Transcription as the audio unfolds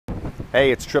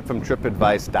Hey, it's Tripp from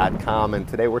TrippAdvice.com, and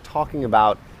today we're talking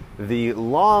about the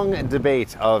long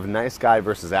debate of nice guy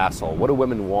versus asshole. What do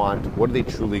women want? What are they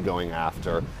truly going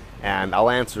after? And I'll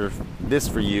answer this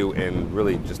for you in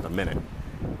really just a minute.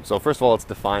 So first of all, let's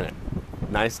define it.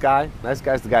 Nice guy? Nice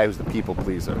guy's the guy who's the people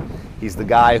pleaser. He's the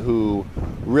guy who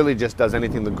really just does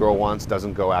anything the girl wants,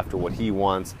 doesn't go after what he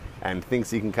wants, and thinks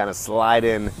he can kind of slide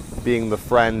in being the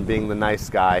friend, being the nice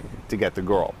guy to get the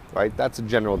girl, right? That's a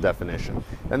general definition.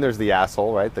 Then there's the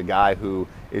asshole, right? The guy who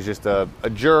is just a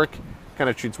jerk, kind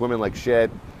of treats women like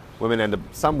shit.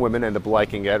 Some women end up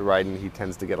liking it, right? And he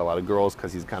tends to get a lot of girls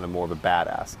because he's kind of more of a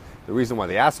badass. The reason why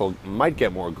the asshole might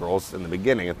get more girls in the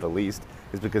beginning, at the least,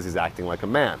 is because he's acting like a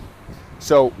man.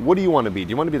 So what do you want to be?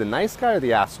 Do you want to be the nice guy or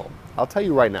the asshole? I'll tell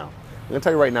you right now. I'm going to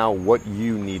tell you right now what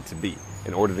you need to be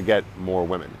in order to get more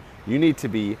women. You need to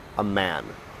be a man,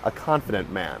 a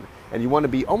confident man. And you want to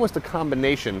be almost a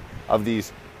combination of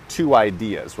these two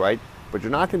ideas, right? But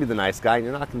you're not going to be the nice guy and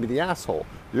you're not going to be the asshole.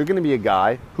 You're going to be a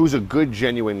guy who's a good,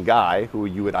 genuine guy, who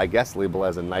you would, I guess, label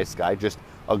as a nice guy, just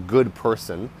a good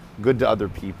person, good to other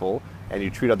people, and you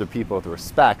treat other people with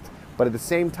respect. But at the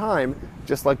same time,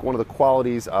 just like one of the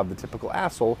qualities of the typical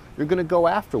asshole, you're going to go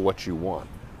after what you want.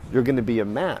 You're going to be a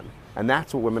man. And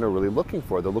that's what women are really looking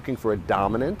for. They're looking for a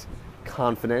dominant,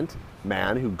 confident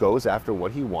man who goes after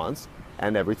what he wants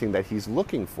and everything that he's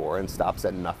looking for and stops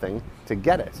at nothing to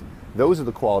get it. Those are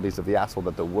the qualities of the asshole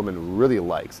that the woman really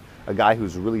likes. A guy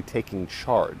who's really taking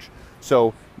charge.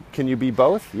 So can you be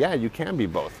both? Yeah, you can be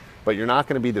both. But you're not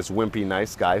going to be this wimpy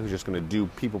nice guy who's just going to do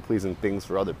people-pleasing things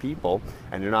for other people,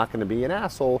 and you're not going to be an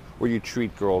asshole where you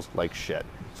treat girls like shit.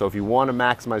 So if you want to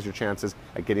maximize your chances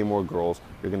at getting more girls,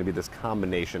 you're going to be this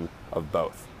combination of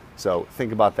both. So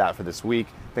think about that for this week.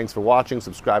 Thanks for watching.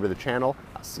 Subscribe to the channel.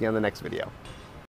 I'll see you on the next video.